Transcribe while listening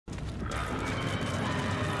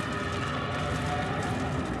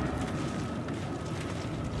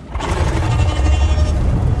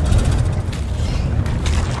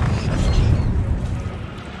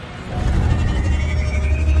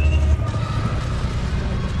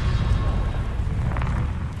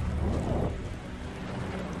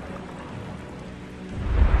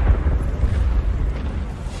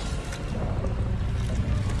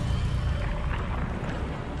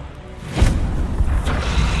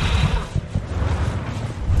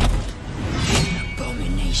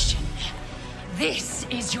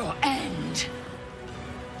your end.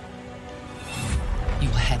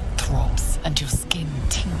 Your head throbs and your skin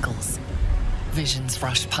tingles. Visions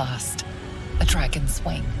rush past. A dragon's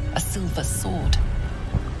wing, a silver sword,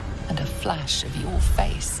 and a flash of your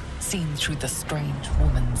face seen through the strange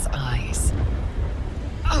woman's eyes.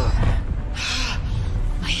 Oh!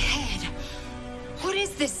 My head! What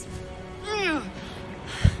is this?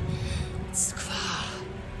 Skvar,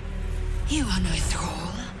 you are no thrall.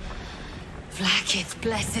 Vlaakith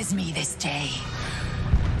blesses me this day.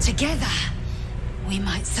 Together, we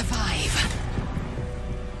might survive.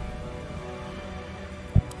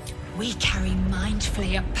 We carry mind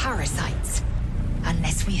flayer parasites.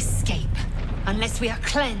 Unless we escape, unless we are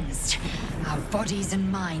cleansed, our bodies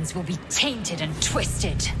and minds will be tainted and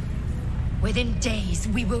twisted. Within days,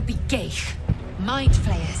 we will be Geich, mind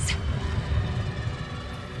flayers.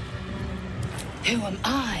 Who am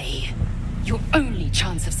I? Your only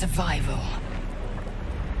chance of survival.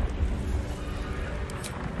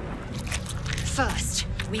 First,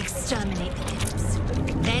 we exterminate the imps.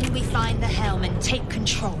 Then we find the helm and take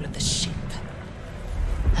control of the ship.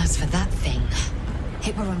 As for that thing,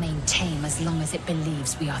 it will remain tame as long as it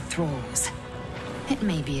believes we are thralls. It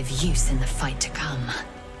may be of use in the fight to come.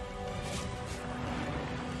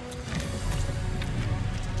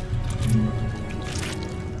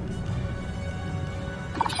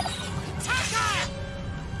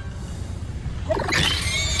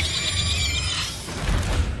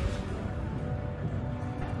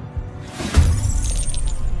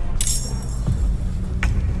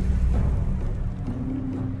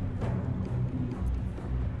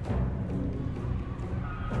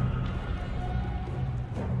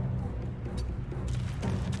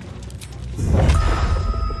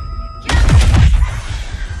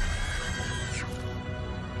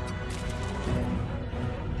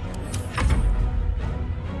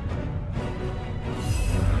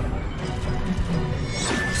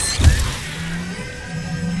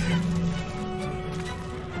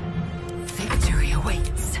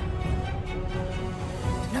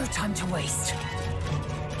 Time to waste.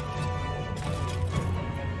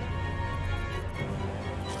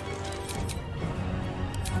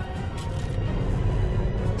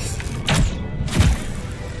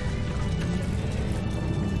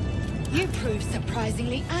 You proved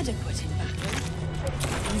surprisingly adequate in battle.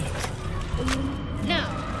 Now,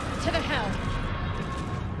 to the helm.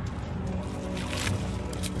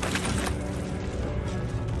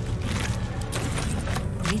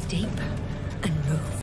 Breathe deep.